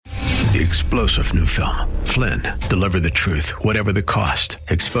The explosive new film, Flynn, deliver the truth, whatever the cost.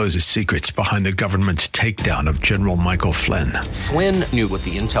 Exposes secrets behind the government's takedown of General Michael Flynn. Flynn knew what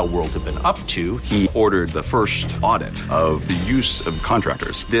the intel world had been up to. He ordered the first audit of the use of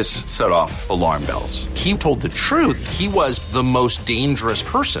contractors. This set off alarm bells. He told the truth. He was the most dangerous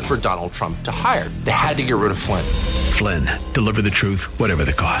person for Donald Trump to hire. They had to get rid of Flynn. Flynn, deliver the truth, whatever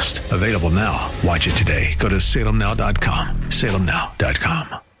the cost. Available now. Watch it today. Go to salemnow.com.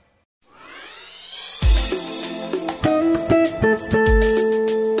 salemnow.com.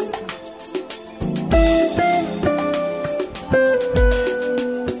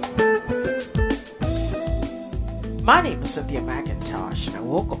 My name is Cynthia McIntosh, and I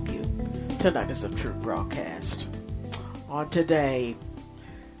welcome you to Nuggets of Truth broadcast. On today,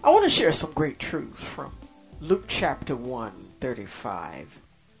 I want to share some great truths from Luke chapter 1:35.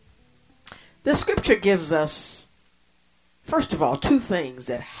 The scripture gives us, first of all, two things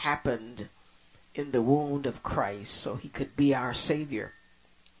that happened in the wound of Christ so he could be our Savior.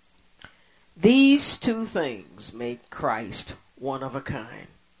 These two things make Christ one of a kind.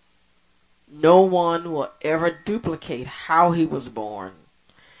 No one will ever duplicate how he was born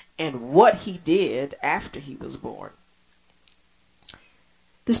and what he did after he was born.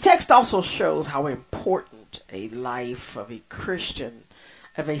 This text also shows how important a life of a Christian,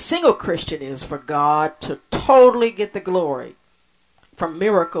 of a single Christian, is for God to totally get the glory from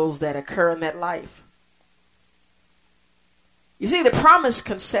miracles that occur in that life. You see, the promised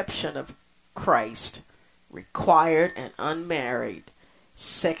conception of Christ required an unmarried,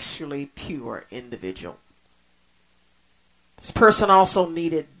 sexually pure individual. This person also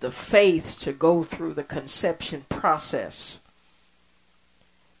needed the faith to go through the conception process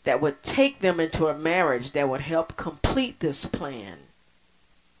that would take them into a marriage that would help complete this plan.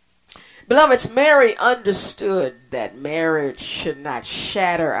 Beloveds, Mary understood that marriage should not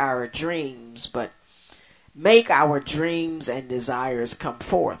shatter our dreams, but make our dreams and desires come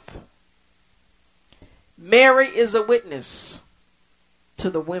forth. Mary is a witness to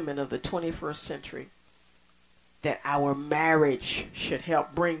the women of the 21st century that our marriage should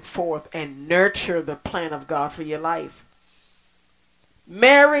help bring forth and nurture the plan of God for your life.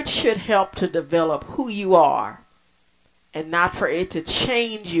 Marriage should help to develop who you are and not for it to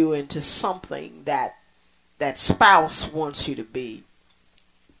change you into something that spouse wants you to be.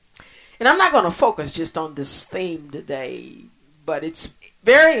 And I'm not going to focus just on this theme today, but it's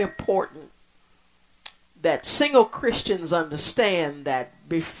very important that single Christians understand that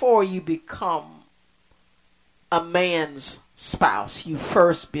before you become a man's spouse, you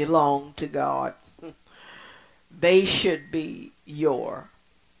first belong to God. They should be your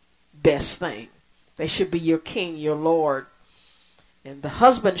best thing. They should be your king, your Lord. And the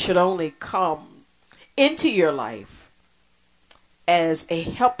husband should only come into your life as a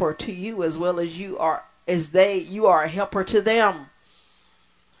helper to you as well as you are a helper to them.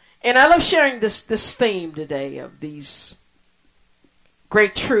 And I love sharing this theme today of these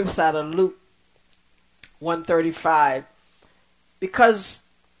great truths out of Luke 1:35 because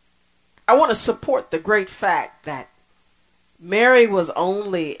I want to support the great fact that Mary was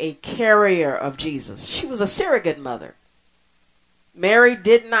only a carrier of Jesus. She was a surrogate mother. Mary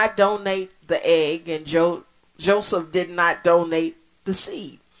did not donate the egg, and Joseph did not donate the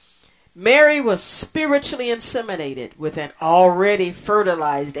seed. Mary was spiritually inseminated with an already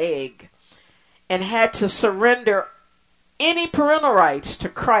fertilized egg and had to surrender any parental rights to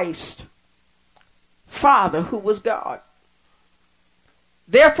Christ, Father, who was God.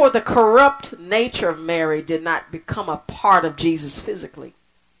 Therefore, the corrupt nature of Mary did not become a part of Jesus physically,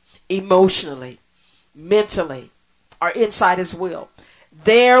 emotionally, mentally, or inside his will.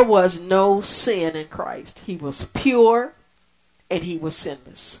 There was no sin in Christ. He was pure and he was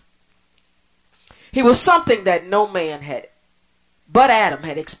sinless. He was something that no man but Adam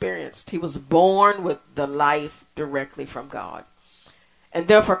had experienced. He was born with the life directly from God. And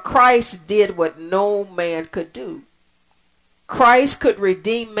therefore Christ did what no man could do. Christ could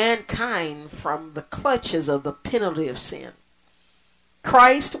redeem mankind from the clutches of the penalty of sin.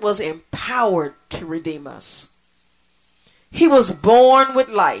 Christ was empowered to redeem us. He was born with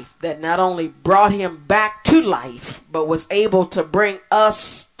life that not only brought him back to life, but was able to bring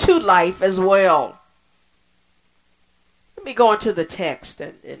us to life as well. Let me go into the text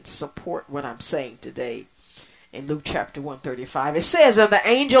and support what I'm saying today in Luke chapter 1:35. It says, and the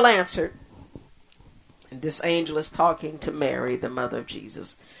angel answered, and this angel is talking to Mary, the mother of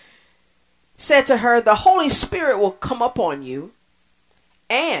Jesus, said to her, the Holy Spirit will come upon you,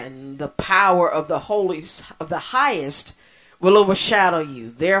 and the power of the Highest will overshadow you.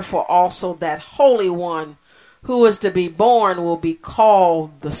 Therefore also that Holy One who is to be born will be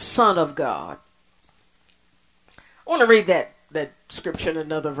called the Son of God. I want to read that scripture in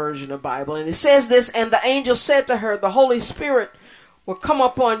another version of the Bible. And it says this, and the angel said to her, the Holy Spirit will come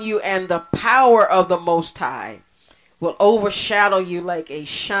upon you, and the power of the Most High will overshadow you like a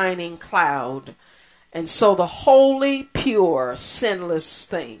shining cloud. And so the holy, pure, sinless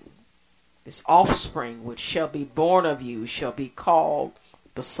thing, this offspring which shall be born of you, shall be called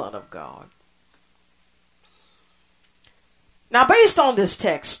the Son of God. Now, based on this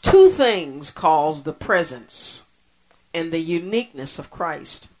text, two things cause the presence and the uniqueness of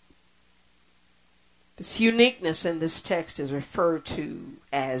Christ. This uniqueness in this text is referred to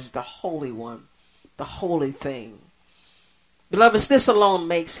as the Holy One, the holy thing. Beloveds, this alone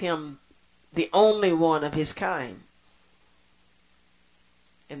makes him the only one of his kind.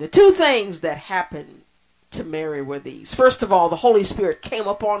 And the two things that happened to Mary were these. First of all, the Holy Spirit came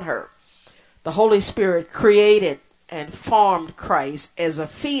upon her. The Holy Spirit created and formed Christ as a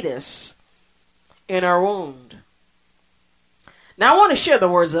fetus in her womb. Now I want to share the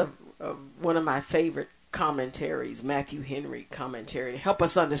words of one of my favorite commentaries, Matthew Henry commentary, to help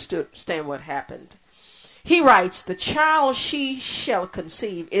us understand what happened. He writes, the child she shall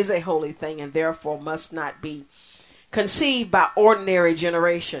conceive is a holy thing, and therefore must not be conceived by ordinary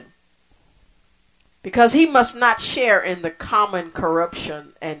generation, because he must not share in the common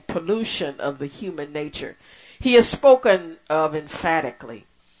corruption and pollution of the human nature. He is spoken of emphatically,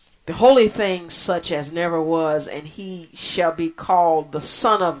 the holy thing such as never was, and he shall be called the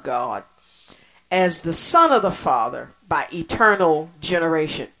Son of God, as the Son of the Father by eternal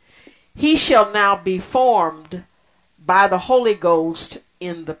generation. He shall now be formed by the Holy Ghost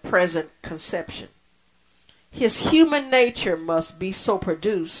in the present conception. His human nature must be so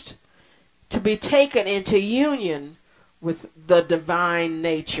produced to be taken into union with the divine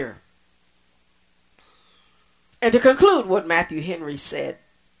nature. And to conclude what Matthew Henry said,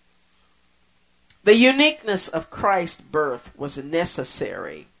 the uniqueness of Christ's birth was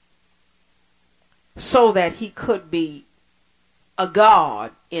necessary so that he could be a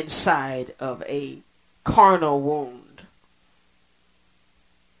God inside of a carnal wound.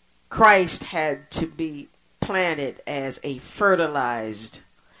 Christ had to be planted as a fertilized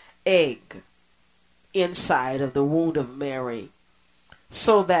egg inside of the womb of Mary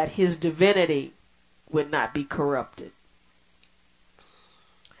so that his divinity would not be corrupted.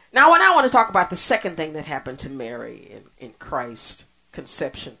 Now, when I want to talk about the second thing that happened to Mary in Christ's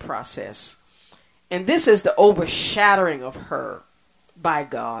conception process, and this is the overshadowing of her by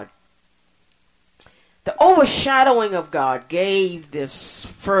God. The overshadowing of God gave this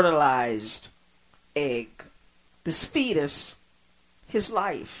fertilized egg, this fetus, his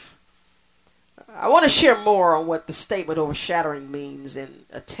life. I want to share more on what the statement overshadowing means in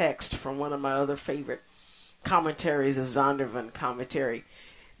a text from one of my other favorite commentaries, a Zondervan commentary.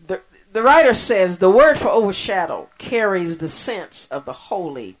 The writer says the word for overshadow carries the sense of the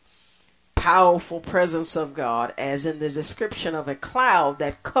holy, powerful presence of God, as in the description of a cloud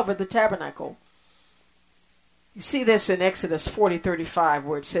that covered the tabernacle. You see this in Exodus 40:35,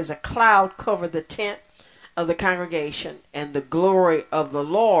 where it says, a cloud covered the tent of the congregation, and the glory of the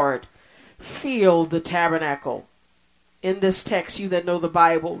Lord filled the tabernacle. In this text, you that know the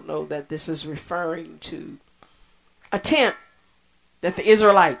Bible know that this is referring to a tent that the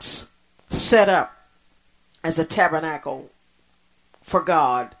Israelites set up as a tabernacle for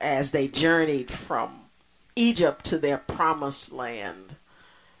God as they journeyed from Egypt to their promised land.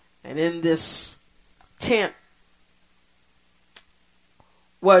 And in this tent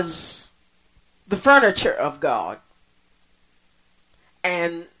was the furniture of God.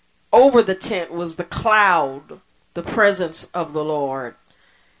 And over the tent was the cloud, the presence of the Lord.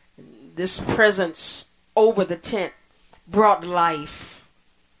 This presence over the tent brought life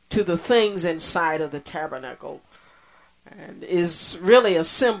to the things inside of the tabernacle, and is really a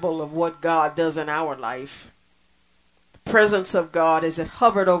symbol of what God does in our life. The presence of God, as it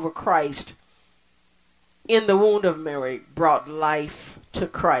hovered over Christ in the womb of Mary, brought life to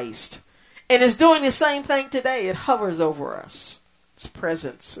Christ, and is doing the same thing today. It hovers over us. Its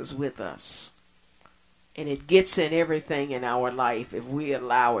presence is with us, and it gets in everything in our life if we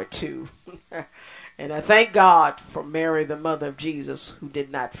allow it to. And I thank God for Mary, the mother of Jesus, who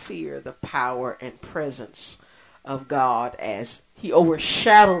did not fear the power and presence of God as he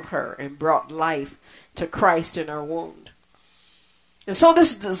overshadowed her and brought life to Christ in her womb. And so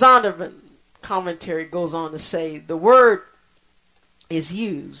this Zondervan commentary goes on to say the word is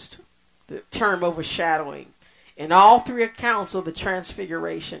used, the term overshadowing, in all three accounts of the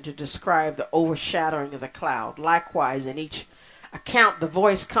transfiguration to describe the overshadowing of the cloud. Likewise, in each account, the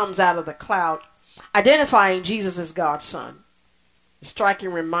voice comes out of the cloud identifying Jesus as God's Son. A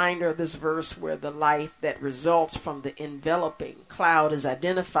striking reminder of this verse where the life that results from the enveloping cloud is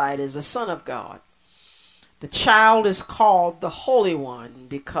identified as the Son of God. The child is called the Holy One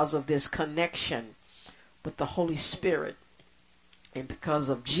because of this connection with the Holy Spirit and because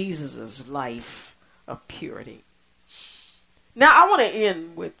of Jesus' life of purity. Now I want to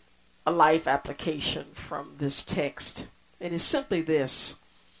end with a life application from this text, and it's simply this.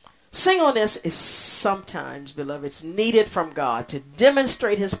 Singleness is sometimes, beloveds, needed from God to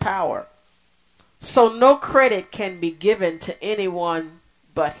demonstrate his power, so no credit can be given to anyone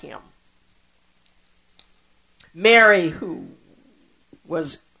but him. Mary, who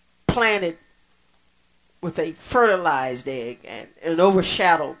was planted with a fertilized egg and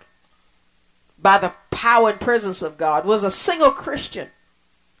overshadowed by the power and presence of God, was a single Christian.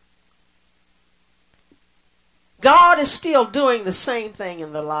 God is still doing the same thing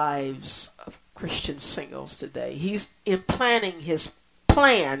in the lives of Christian singles today. He's implanting his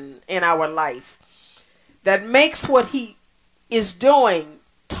plan in our life that makes what he is doing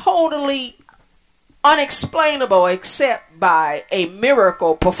totally unexplainable except by a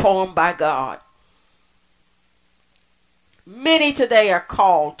miracle performed by God. Many today are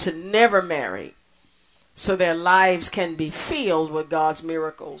called to never marry so their lives can be filled with God's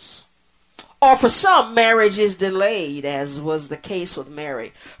miracles. Or for some, marriage is delayed, as was the case with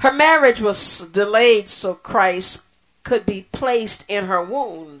Mary. Her marriage was delayed so Christ could be placed in her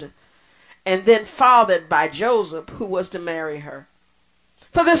womb and then fathered by Joseph, who was to marry her.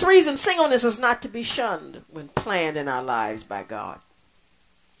 For this reason, singleness is not to be shunned when planned in our lives by God.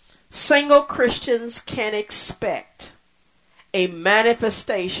 Single Christians can expect a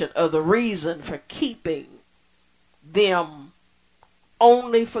manifestation of the reason for keeping them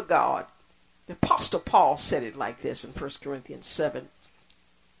only for God. The Apostle Paul said it like this in 1 Corinthians 7,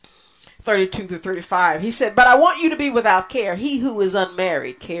 32 through 35. He said, "But I want you to be without care. He who is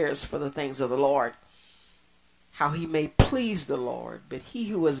unmarried cares for the things of the Lord, how he may please the Lord. But he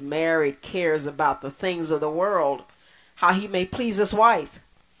who is married cares about the things of the world, how he may please his wife.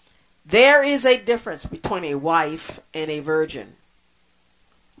 There is a difference between a wife and a virgin.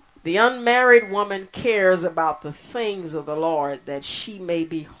 The unmarried woman cares about the things of the Lord, that she may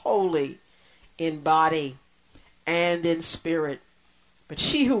be holy in body and in spirit. But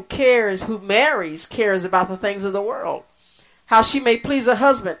she who marries, cares about the things of the world, how she may please her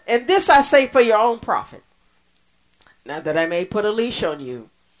husband. And this I say for your own profit, not that I may put a leash on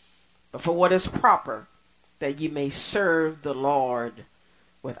you, but for what is proper, that you may serve the Lord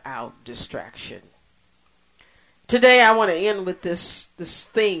without distraction." Today I want to end with this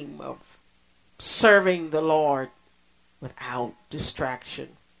theme of serving the Lord without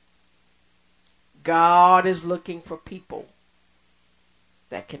distraction. God is looking for people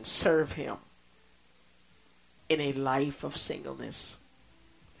that can serve him in a life of singleness.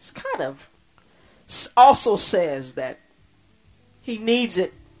 It's kind of also says that he needs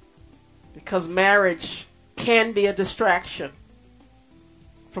it because marriage can be a distraction.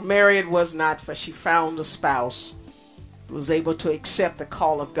 For Mary it was not, for she found a spouse who was able to accept the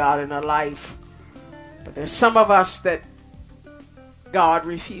call of God in her life. But there's some of us that God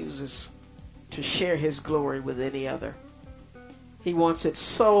refuses to share his glory with any other. He wants it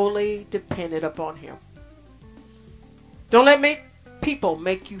solely dependent upon him. Don't let people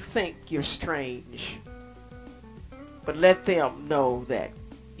make you think you're strange, but let them know that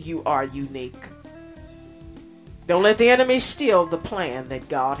you are unique. Don't let the enemy steal the plan that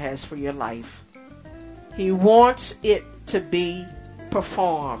God has for your life. He wants it to be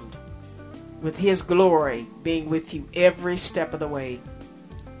performed with his glory being with you every step of the way.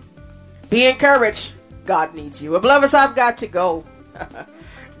 Be encouraged. God needs you. Well, beloveds, I've got to go.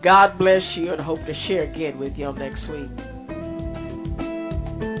 God bless you, and hope to share again with you next week.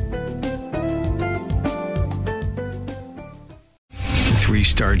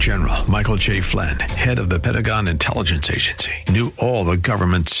 Three-star General Michael J. Flynn, head of the Pentagon Intelligence Agency, knew all the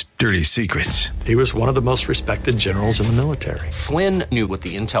government's dirty secrets. He was one of the most respected generals in the military. Flynn knew what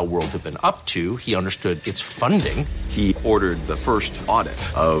the intel world had been up to. He understood its funding. He ordered the first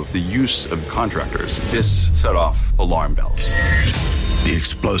audit of the use of contractors. This set off alarm bells. The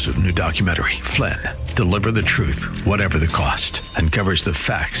explosive new documentary, Flynn, Deliver the Truth, Whatever the Cost, uncovers the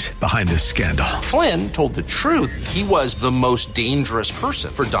facts behind this scandal. Flynn told the truth. He was the most dangerous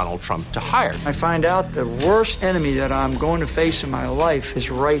person for Donald Trump to hire. I find out the worst enemy that I'm going to face in my life is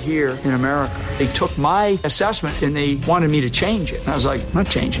right here in America. They took my assessment and they wanted me to change it. And I was like, I'm not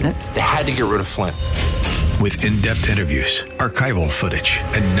changing it. They had to get rid of Flynn. With in-depth interviews, archival footage,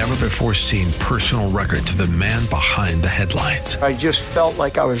 and never-before-seen personal records of the man behind the headlines. I just felt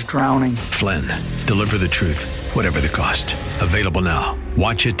like I was drowning. Flynn, deliver the truth, whatever the cost. Available now.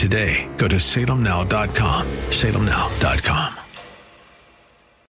 Watch it today. Go to salemnow.com. salemnow.com.